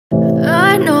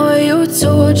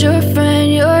told your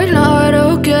friend you're not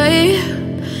okay?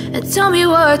 And tell me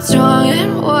what's wrong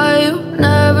and why you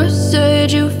never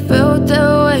said you felt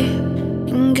that way.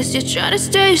 And guess you're trying to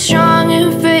stay strong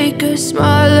and fake a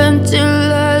smile until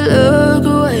I look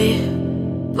away.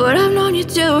 But I've known you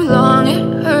too long,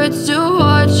 it hurts to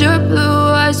watch your blue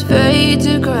eyes fade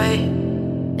to gray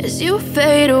as you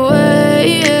fade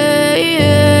away,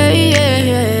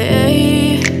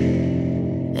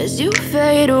 as you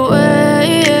fade away.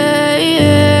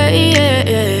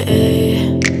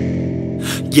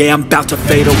 Yeah, I'm about to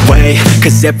fade away,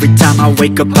 cause every time I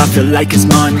wake up I feel like it's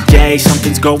Monday.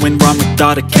 Something's going wrong with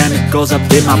all the chemicals up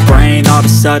in my brain. All of a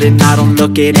sudden I don't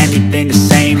look at anything the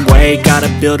same way. Got a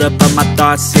buildup of my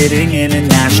thoughts sitting in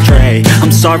an ashtray.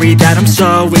 I'm sorry that I'm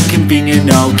so inconvenient,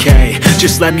 okay?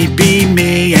 Just let me be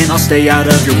me and I'll stay out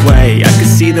of your way. I can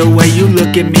see the way you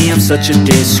look at me, I'm such a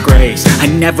disgrace. I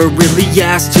never really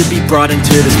asked to be brought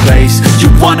into this place. You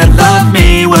wanna love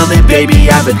me? Well then baby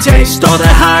I have a taste. All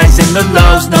the highs and the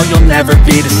lows, no you'll never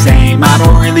be the same. I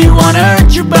don't really wanna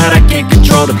hurt you but I can't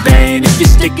control the pain. If you're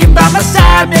sticking by my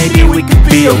side maybe we could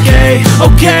be okay.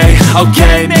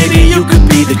 Okay, maybe you could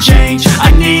be the change I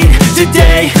need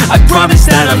today. I promise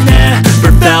that I've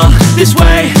never felt this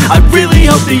way. I really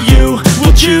hope that you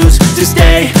will choose to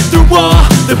stay through all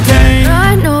the pain.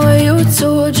 I know you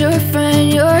told your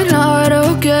friend you're not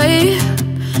okay.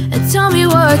 And tell me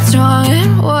what's wrong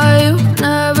and why you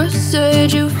never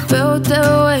said you felt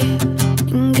that way.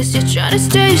 And guess you're trying to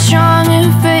stay strong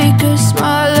and fake a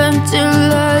smile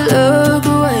until I look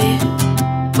away.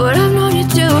 But I've known you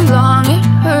too long, it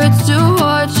hurts to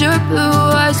watch your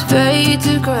blue eyes fade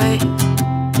to gray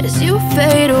as you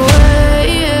fade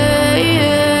away,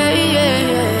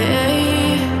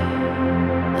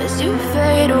 as you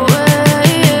fade away,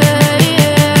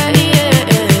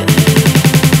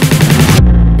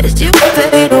 as you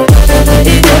fade away.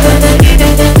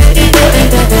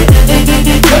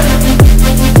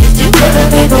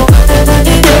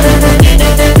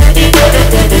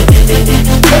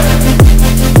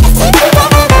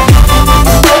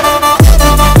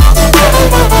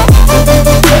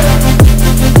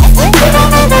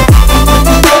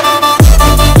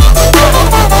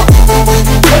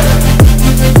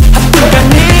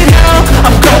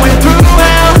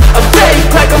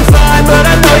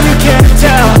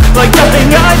 Like nothing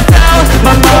I felt,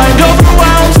 my mind